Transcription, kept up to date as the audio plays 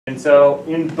And so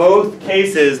in both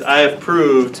cases, I have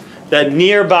proved that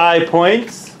nearby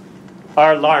points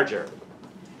are larger.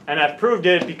 And I've proved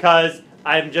it because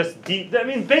I'm just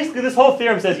basically this whole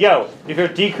theorem says, yo, if you're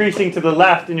decreasing to the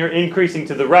left and you're increasing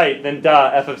to the right, then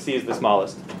duh, f of c is the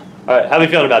smallest. All right, how are we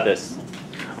feeling about this?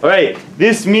 All right,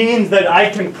 this means that I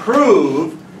can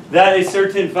prove that a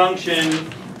certain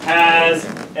function has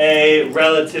a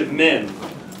relative min.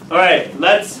 All right,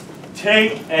 let's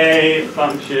take a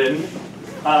function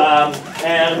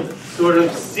and sort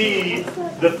of see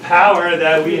the power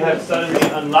that we have suddenly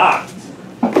unlocked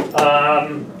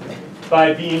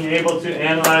by being able to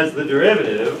analyze the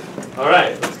derivative. All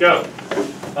right, let's go.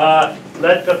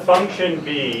 Let the function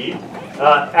be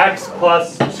x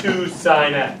plus 2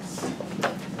 sine x.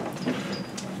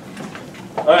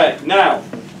 All right, now,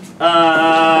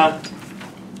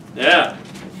 yeah,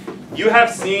 you have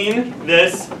seen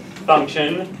this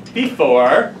function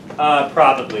before,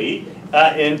 probably,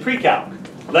 in pre-calc.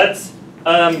 Let's,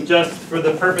 just for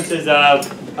the purposes of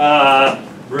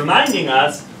reminding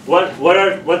us,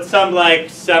 what's some like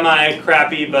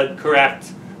semi-crappy but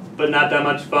correct, but not that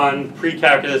much fun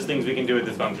pre-calculus things we can do with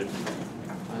this function?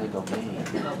 Make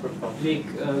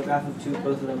a graph of two,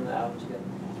 both of them out together.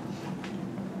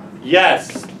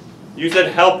 Yes. You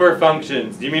said helper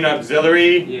functions. Do you mean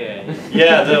auxiliary? Yeah.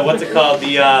 Yeah, the, what's it called?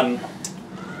 The,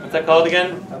 what's that called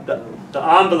again? The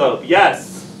envelope. Yes.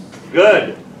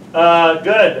 Good.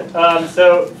 Good.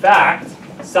 So, fact,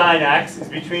 sine x is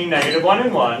between -1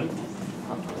 and 1.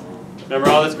 Remember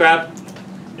all this crap?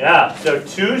 Yeah. So,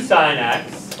 2 sine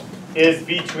x is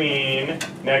between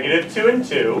 -2 and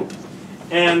 2.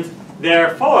 And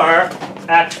therefore,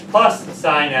 x plus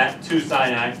sine x, 2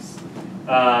 sine x,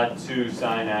 2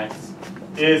 sine x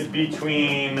is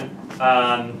between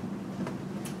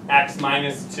x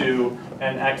minus 2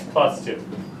 and x plus 2.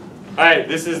 All right,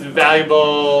 this is a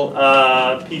valuable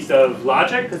piece of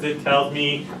logic because it tells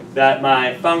me that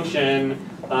my function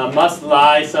must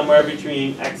lie somewhere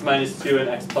between x minus 2 and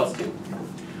x plus 2.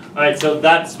 All right, so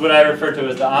that's what I refer to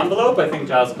as the envelope. I think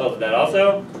Giles calls it that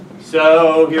also.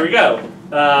 So here we go.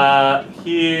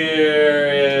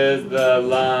 Here is the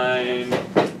line.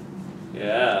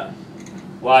 Yeah.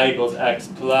 Y equals x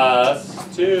plus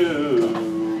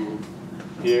 2.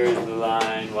 Here's the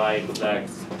line y equals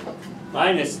x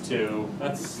minus 2.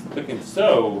 That's looking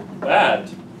so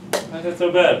bad. Why is that so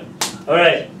bad? All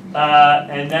right.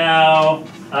 And now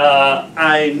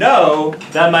I know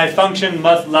that my function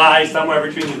must lie somewhere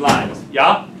between these lines.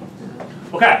 Yeah?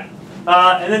 Okay.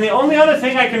 And then the only other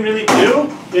thing I can really do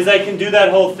is I can do that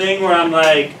whole thing where I'm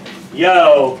like,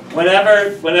 yo,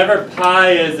 whenever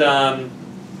pi is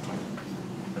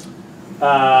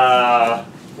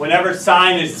whenever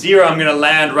sine is 0, I'm gonna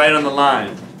land right on the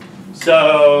line.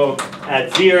 So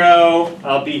at 0,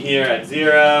 I'll be here at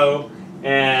 0,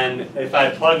 and if I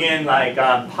plug in like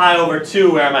pi over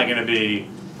 2, where am I gonna be?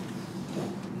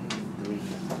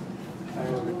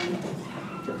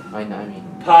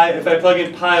 Pi. If I plug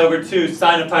in pi over 2,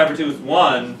 sine of pi over 2 is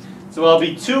 1, so I'll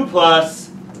be 2 plus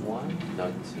 1? No,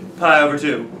 2. Pi over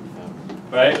 2.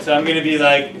 Right? So I'm going to be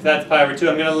like, if that's pi over 2,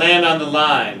 I'm going to land on the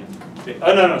line.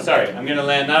 Oh, no, sorry. I'm going to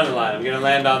land not on the line. I'm going to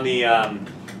land on the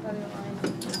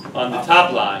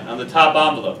top line, on the top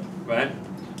envelope. Right?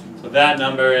 So that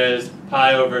number is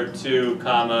pi over 2,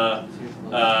 comma,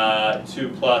 2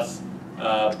 plus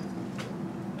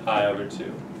pi over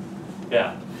 2.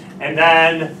 Yeah. And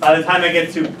then by the time I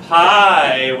get to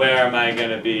pi, where am I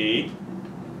going to be?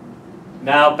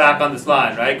 Now back on this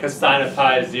line, right? Because sine of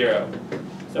pi is 0.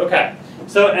 So, okay.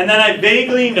 So, and then I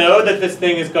vaguely know that this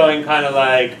thing is going kind of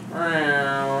like,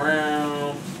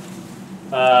 and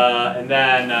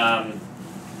then,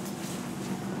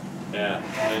 yeah, and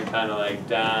then kind of like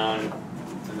down,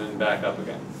 and then back up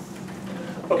again.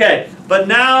 Okay, but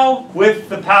now with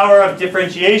the power of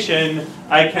differentiation,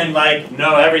 I can like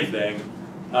know everything.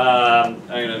 I'm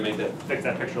going to fix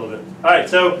that picture a little bit. All right,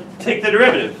 so take the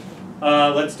derivative.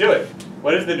 Let's do it.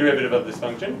 What is the derivative of this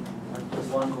function?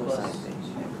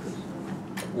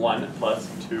 1 plus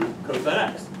 2 cosine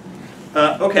x.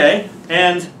 Okay,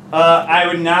 and I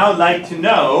would now like to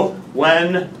know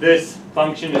when this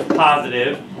function is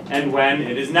positive and when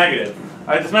it is negative. All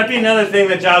right, this might be another thing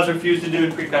that Giles refused to do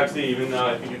in pre-calc C, even though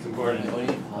I think it's important,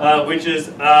 which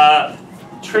is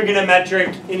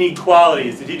trigonometric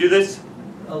inequalities. Did he do this?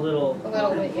 A little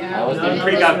bit, yeah. In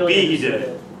pre-calc B he did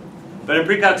it. But in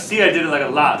pre-calc C I did it like a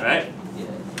lot, right?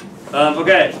 Yeah.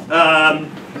 Okay,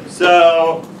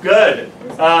 so good.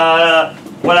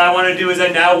 What I want to do is I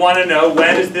now want to know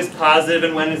when is this positive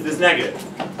and when is this negative.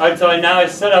 Alright, so I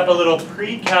set up a little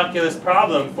pre-calculus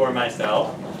problem for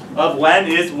myself of when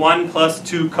is 1 plus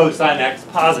 2 cosine x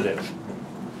positive.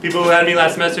 People who had me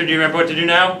last semester, do you remember what to do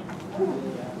now?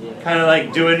 Yeah. Kind of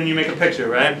like do it and you make a picture,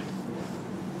 right?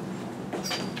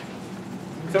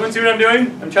 Someone see what I'm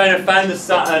doing? I'm trying to find the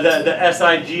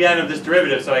SIGN of this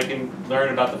derivative so I can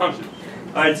learn about the function.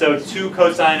 Alright, so 2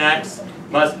 cosine x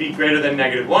must be greater than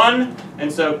 -1,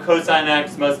 and so cosine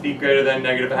x must be greater than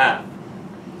 -1/2.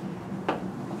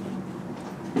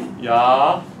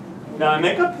 Yeah. Now I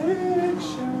make a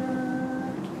picture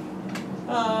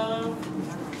of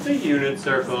the unit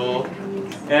circle,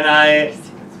 and I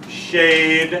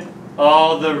shade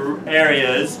all the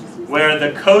areas where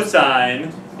the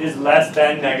cosine is less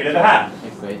than -1/2.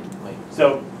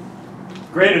 So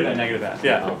greater than -1/2.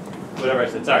 Yeah. Whatever I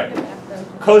said. Sorry.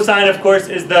 Cosine, of course,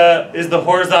 is the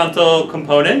horizontal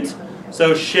component.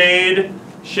 So shade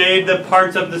the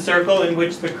parts of the circle in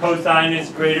which the cosine is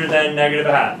greater than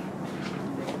 -1/2.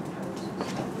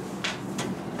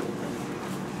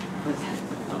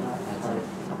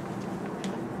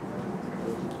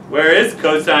 Where is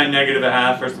cosine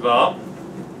 -1/2, first of all?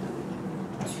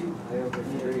 2 pi over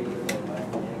 3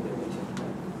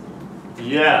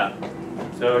 Yeah.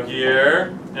 So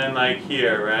here and like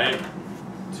here, right?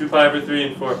 2 pi over 3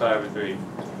 and 4 pi over 3.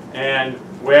 And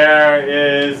where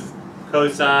is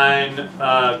cosine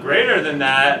greater than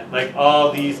that? Like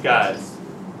all these guys.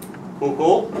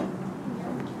 Cool?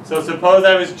 So suppose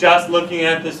I was just looking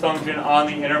at this function on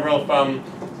the interval from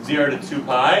 0 to 2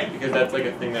 pi, because that's like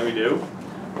a thing that we do.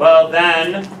 Well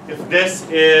then, if this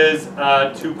is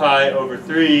 2 pi over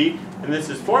 3, and this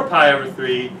is 4 pi over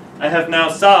 3, I have now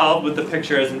solved, with the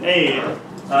picture as an aid,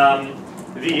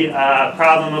 the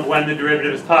problem of when the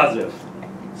derivative is positive.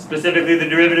 Specifically, the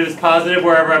derivative is positive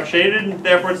wherever I've shaded, and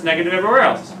therefore it's negative everywhere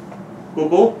else.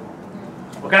 Cool?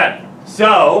 Okay,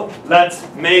 so let's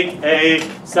make a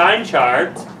sign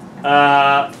chart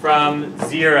from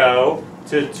 0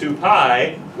 to 2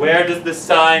 pi. Where does the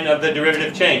sign of the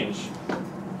derivative change?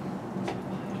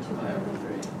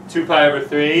 2 pi over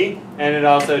 3, and it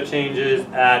also changes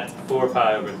at 4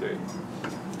 pi over 3.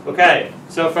 Okay,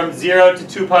 so from 0 to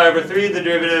 2 pi over 3, the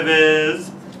derivative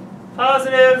is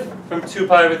positive. From 2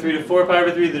 pi over 3 to 4 pi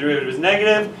over 3, the derivative is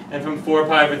negative. And from 4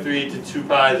 pi over 3 to 2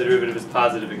 pi, the derivative is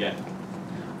positive again.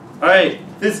 Alright,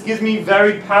 this gives me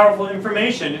very powerful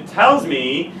information. It tells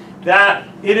me that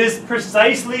it is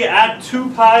precisely at 2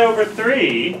 pi over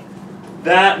 3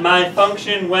 that my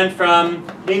function went from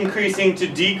increasing to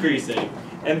decreasing.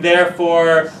 And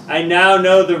therefore, I now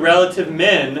know the relative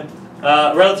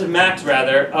max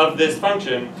of this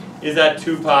function is at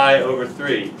 2 pi over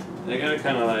 3. And I gotta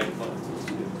kind of like,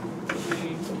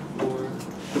 3, 4,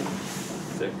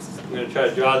 6. I'm gonna try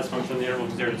to draw this function on the interval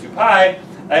from 0 to 2 pi.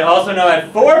 I also know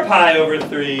at 4 pi over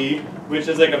 3, which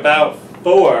is like about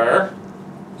 4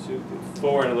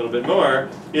 and a little bit more,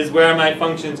 is where my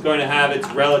function is going to have its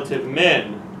relative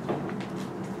min.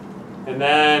 And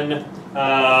then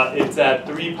it's at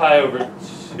 3 pi over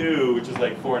 2, which is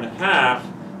like 4.5,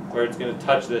 where it's going to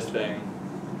touch this thing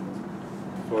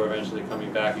before eventually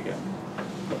coming back again.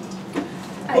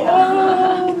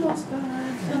 Almost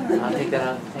done. I'll take that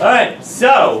out. Alright,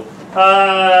 so,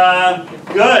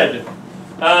 good.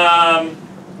 Why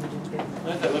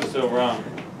does that look so wrong?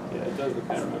 Yeah, it does look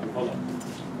kind of wrong. Hold on.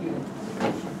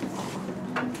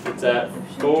 It's at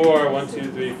 4,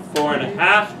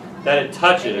 4.5 that it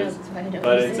touches,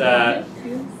 but it's at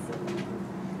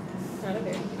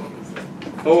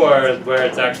 4 is where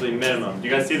it's actually minimum. Do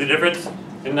you guys see the difference?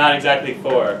 And not exactly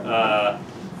 4.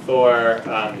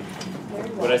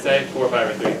 What did I say? 4 pi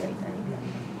over 3.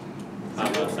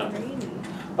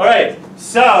 Alright,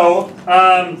 so,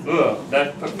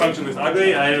 that function looks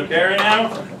ugly, I don't care right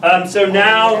now. So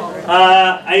now,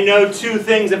 I know 2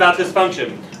 things about this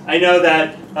function. I know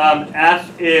that f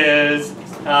is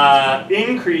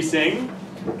increasing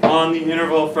on the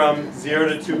interval from 0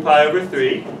 to 2 pi over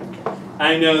 3.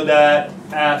 I know that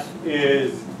f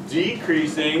is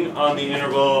decreasing on the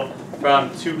interval from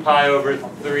 2 pi over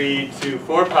 3 to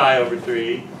 4 pi over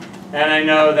 3. And I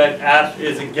know that f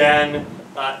is again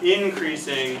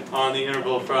increasing on the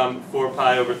interval from 4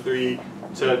 pi over 3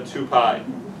 to 2 pi.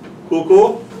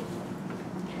 Cool?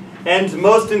 And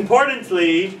most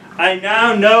importantly, I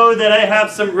now know that I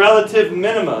have some relative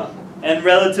minima and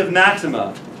relative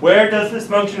maxima. Where does this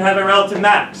function have a relative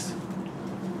max?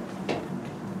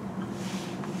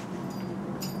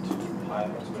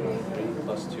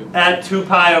 At 2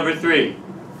 pi over 3.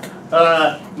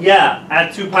 Yeah,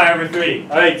 at 2 pi over 3.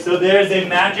 Alright, so there's a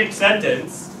magic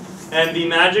sentence. And the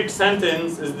magic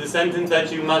sentence is the sentence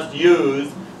that you must use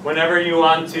whenever you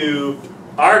want to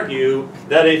argue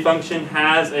that a function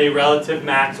has a relative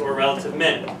max or relative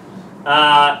min.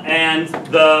 And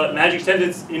the magic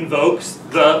sentence invokes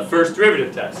the first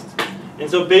derivative test. And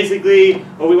so basically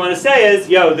what we want to say is,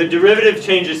 yo, the derivative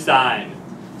changes sign.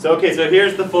 So okay, so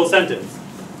here's the full sentence.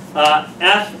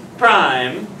 F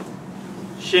prime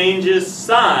changes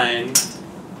sign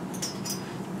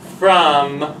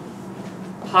from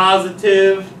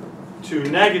positive to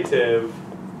negative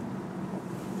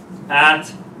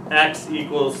at x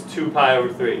equals 2 pi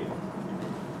over 3.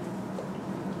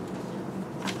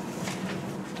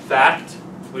 Fact,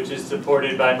 which is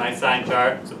supported by my sign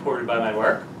chart, supported by my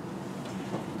work.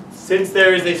 Since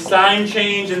there is a sign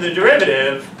change in the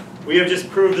derivative, we have just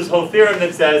proved this whole theorem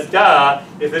that says, duh,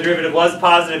 if the derivative was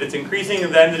positive, it's increasing,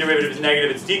 and then the derivative is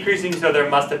negative, it's decreasing, so there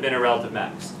must have been a relative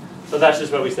max. So that's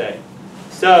just what we say.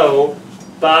 So,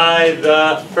 by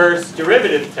the first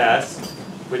derivative test,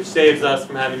 which saves us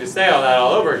from having to say all that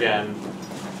all over again,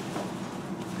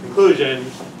 conclusion,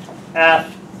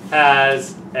 f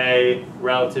has a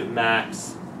relative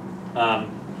max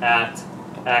at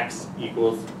x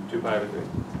equals 2 pi over 3.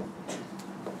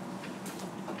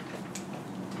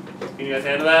 Can you guys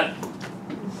handle that?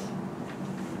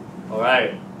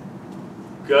 Alright.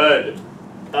 Good.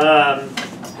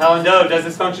 Helen Doe, does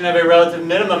this function have a relative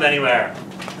minimum anywhere?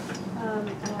 At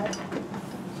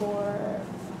 4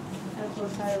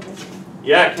 pi over 3.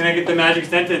 Yeah, can I get the magic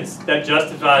sentence that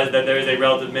justifies that there is a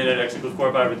relative min at x equals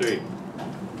 4 pi over 3?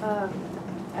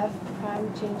 F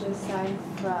prime changes sign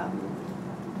from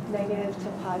negative to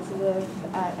positive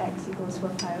at x equals 4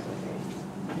 pi over 3.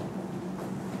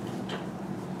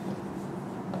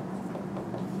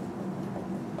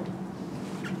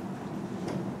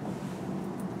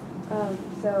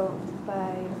 So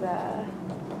by the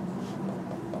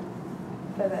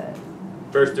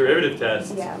First derivative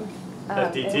test. yeah,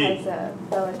 FDT. it has a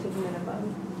relative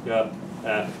minimum. Yep,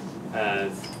 f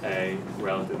has a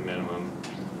relative minimum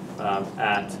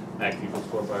at x equals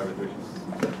 4 pi over 3.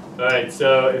 Alright,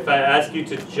 so if I ask you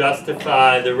to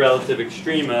justify the relative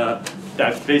extrema,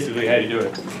 that's basically how you do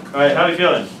it. Alright, how are you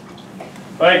feeling?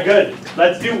 Alright, good.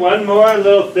 Let's do one more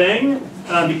little thing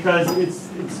because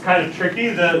it's kind of tricky.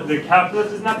 The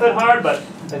calculus is not that hard, but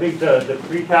I think the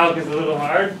pre-calc is a little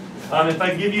hard. If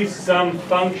I give you some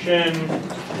function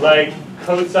like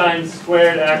cosine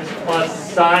squared x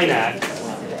plus sine x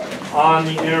on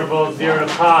the interval 0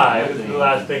 to pi, this is the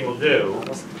last thing we'll do,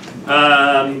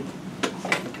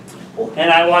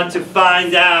 and I want to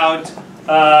find out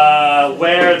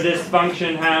where this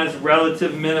function has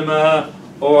relative minima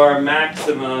or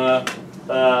maxima,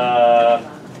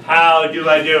 how do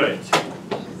I do it?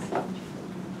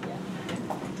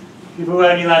 People who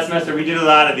had me last semester, we did a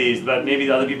lot of these, but maybe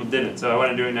the other people didn't, so I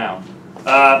want to do it now.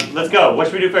 Let's go. What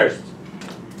should we do first?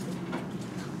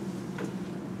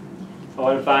 I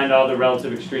want to find all the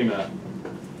relative extrema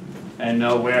and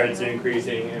know where it's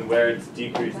increasing and where it's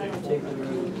decreasing.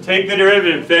 Take the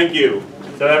derivative. Thank you.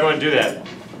 So everyone do that.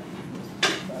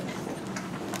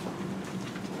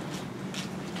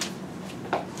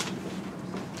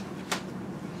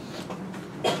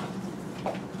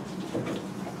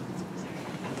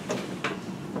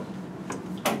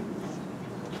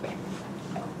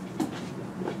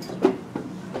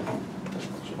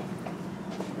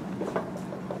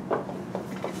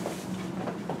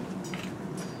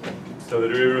 So the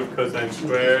derivative of cosine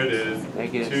squared is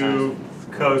 2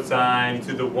 cosine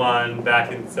to the 1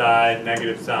 back inside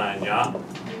negative sine, yeah?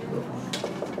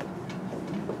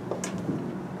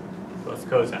 Plus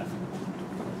cosine.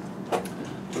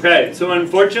 Okay, so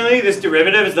unfortunately this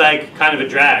derivative is like kind of a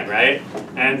drag, right?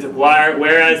 And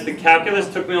whereas the calculus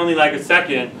took me only like a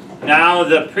second, now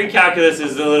the pre-calculus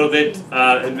is a little bit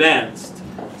advanced.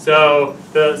 So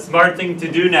the smart thing to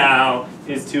do now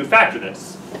is to factor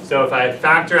this. So if I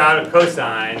factor out a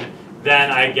cosine, then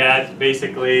I get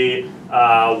basically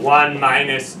 1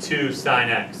 minus 2 sine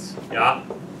x, yeah?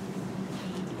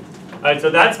 Alright, so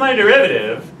that's my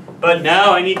derivative, but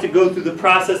now I need to go through the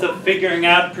process of figuring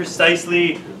out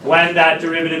precisely when that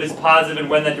derivative is positive and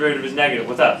when that derivative is negative.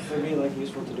 What's up? Would it be like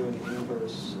useful to do an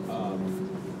inverse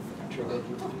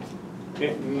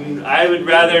trigonometry? I would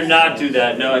rather not do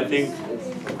that. No, I think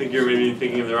you're maybe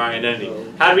thinking of the wrong identity.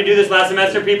 How did we do this last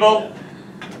semester, people?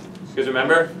 You guys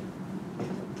remember?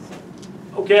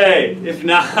 Okay, if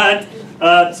not,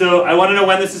 so I want to know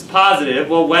when this is positive.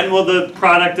 Well, when will the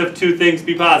product of two things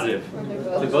be positive? When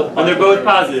they're both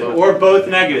positive, or both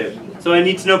negative. So I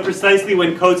need to know precisely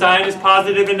when cosine is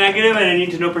positive and negative, and I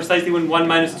need to know precisely when 1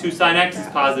 minus 2 sine x is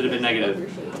positive and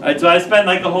negative. Alright, so I spent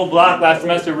like the whole block last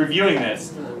semester reviewing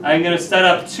this. I'm going to set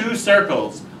up two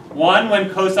circles. One when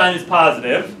cosine is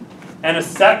positive, and a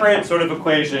separate sort of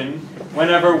equation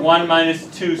whenever 1 minus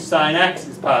 2 sine x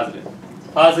is positive.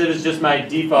 Positive is just my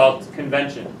default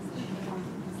convention.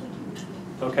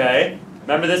 Okay?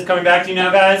 Remember this coming back to you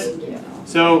now, guys?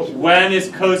 So when is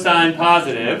cosine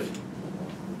positive?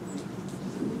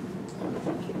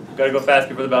 Gotta go fast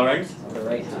before the bell rings. The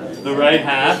right half. The right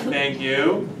half, thank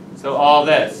you. So all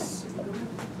this.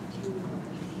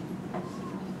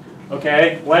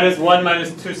 Okay, when is 1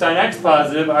 minus 2 sine x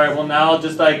positive? Alright, well now I'll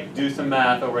just like do some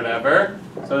math or whatever.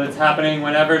 So it's happening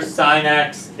whenever sine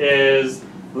x is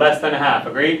less than a half,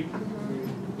 agreed?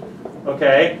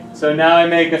 Okay, so now I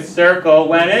make a circle.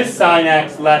 When is sine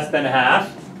x less than a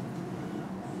half?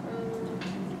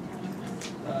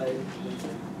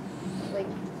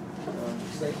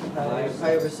 Like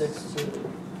pi over 6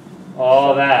 to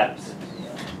All that.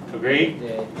 Agreed?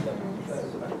 Yeah.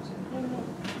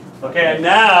 Okay, and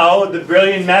now the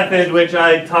brilliant method which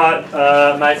I taught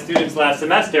my students last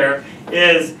semester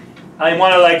is I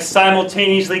want to like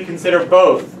simultaneously consider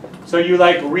both. So you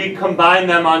like recombine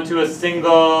them onto a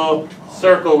single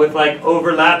circle with like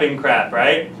overlapping crap,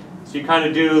 right? So you kind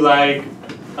of do like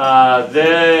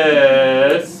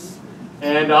this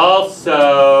and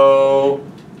also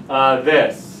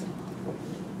this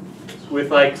with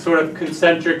like sort of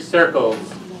concentric circles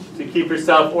to keep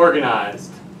yourself organized.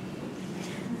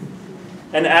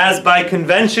 And as by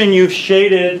convention you've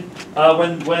shaded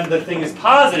when the thing is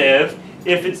positive,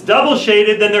 if it's double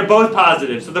shaded then they're both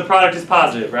positive, so the product is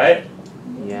positive, right?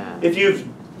 Yeah. If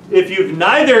you've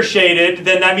neither shaded,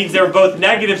 then that means they're both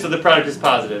negative, so the product is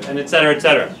positive, and etc.,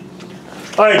 etc.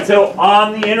 Alright, so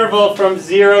on the interval from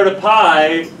 0 to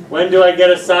pi, when do I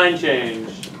get a sign change?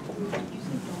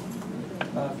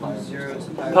 from 0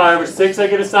 to Pi over 6 I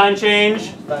get a sign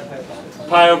change. 5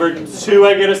 Pi over 2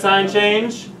 I get a sign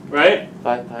change, right?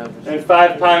 5 pi over 6. And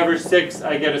 5 pi over 6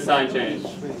 I get a sign change.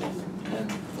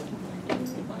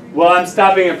 Well, I'm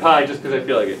stopping at pi just because I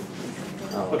feel like it.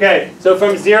 Oh. Okay, so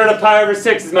from 0 to pi over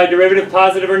 6, is my derivative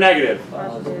positive or negative?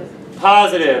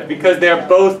 Positive, because they're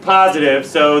both positive,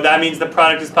 so that means the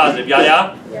product is positive. Yeah,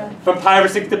 yeah? Yeah. From pi over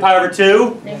 6 to pi over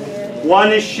 2, Negative.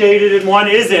 one is shaded and one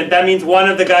isn't. That means one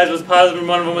of the guys was positive and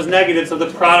one of them was negative, so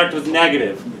the product was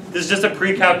negative. This is just a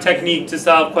pre-calc technique to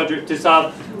solve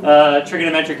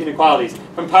trigonometric inequalities.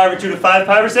 From pi over 2 to 5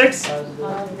 pi over 6,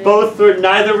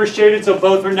 neither were shaded, so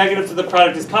both were negative, so the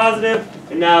product is positive.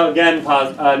 And now again,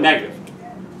 negative.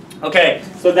 Okay,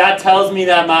 so that tells me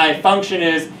that my function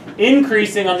is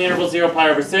increasing on the interval 0 pi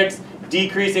over 6,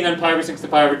 decreasing on pi over 6 to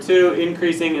pi over 2,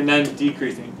 increasing and then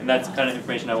decreasing. And that's the kind of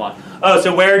information I want. Oh,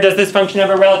 so where does this function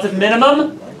have a relative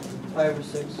minimum? Pi over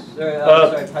 6. Sorry,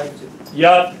 pi over 2.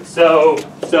 Yup, so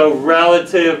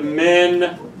relative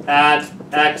min at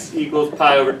x equals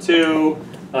pi over 2,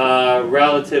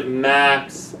 relative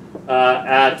max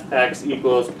at x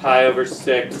equals pi over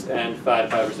 6 and 5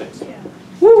 pi over 6. Yeah.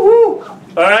 Woo-hoo!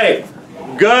 Alright,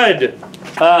 good.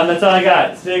 That's all I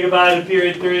got. Say goodbye to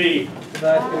period 3.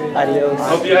 Goodbye, period. Adios.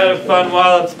 Hope you had a fun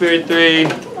while it's period 3.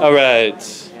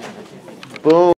 Alright. Boom.